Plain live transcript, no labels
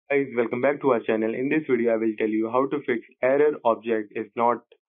Guys, welcome back to our channel. In this video, I will tell you how to fix error object is not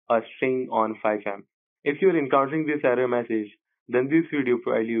a string on FiveM. If you're encountering this error message, then this video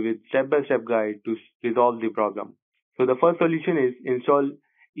provides you with step-by-step guide to resolve the problem. So the first solution is install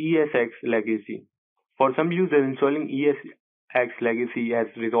ESX Legacy. For some users, installing ESX Legacy has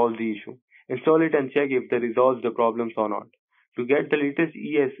resolved the issue. Install it and check if it resolves the problems or not. To get the latest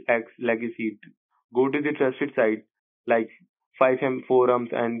ESX Legacy, go to the trusted site like FiveM forums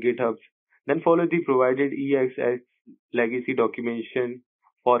and GitHubs. Then follow the provided ESX legacy documentation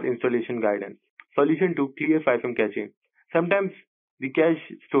for installation guidance. Solution 2. Clear FiveM cache. Sometimes the cache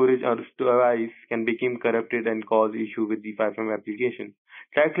storage or device can become corrupted and cause issue with the FiveM application.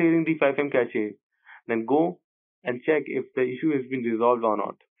 Try clearing the FiveM cache. Then go and check if the issue has been resolved or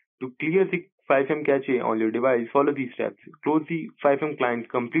not. To clear the FiveM cache on your device, follow these steps. Close the FiveM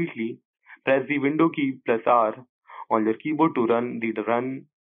client completely. Press the window key plus R on your keyboard to run the run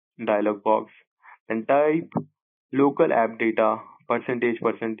dialog box. Then type local app data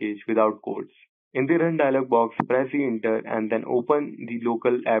 %% without quotes. In the run dialog box, press the enter and then open the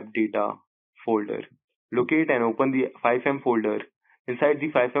local app data folder. Locate and open the FiveM folder. Inside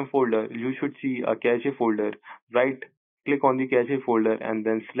the FiveM folder, you should see a cache folder. Right click on the cache folder and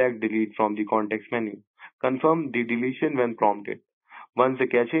then select delete from the context menu. Confirm the deletion when prompted. Once the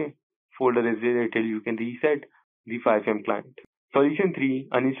cache folder is deleted, you can reset the FiveM client. Solution 3.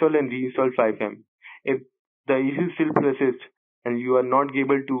 Uninstall and reinstall FiveM. If the issue still persists and you are not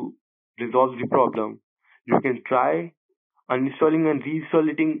able to resolve the problem, you can try uninstalling and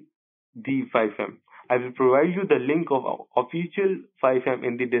reinstalling the FiveM. I will provide you the link of official FiveM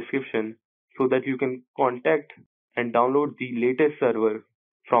in the description so that you can contact and download the latest server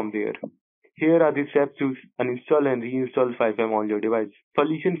from there. Here are the steps to uninstall and reinstall FiveM on your device.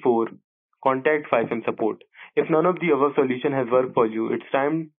 Solution 4. Contact FiveM support. If none of the above solution has worked for you, it's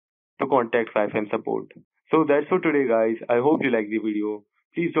time to contact FiveM support. So that's for today, guys. I hope you like the video.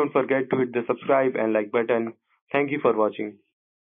 Please don't forget to hit the subscribe and like button. Thank you for watching.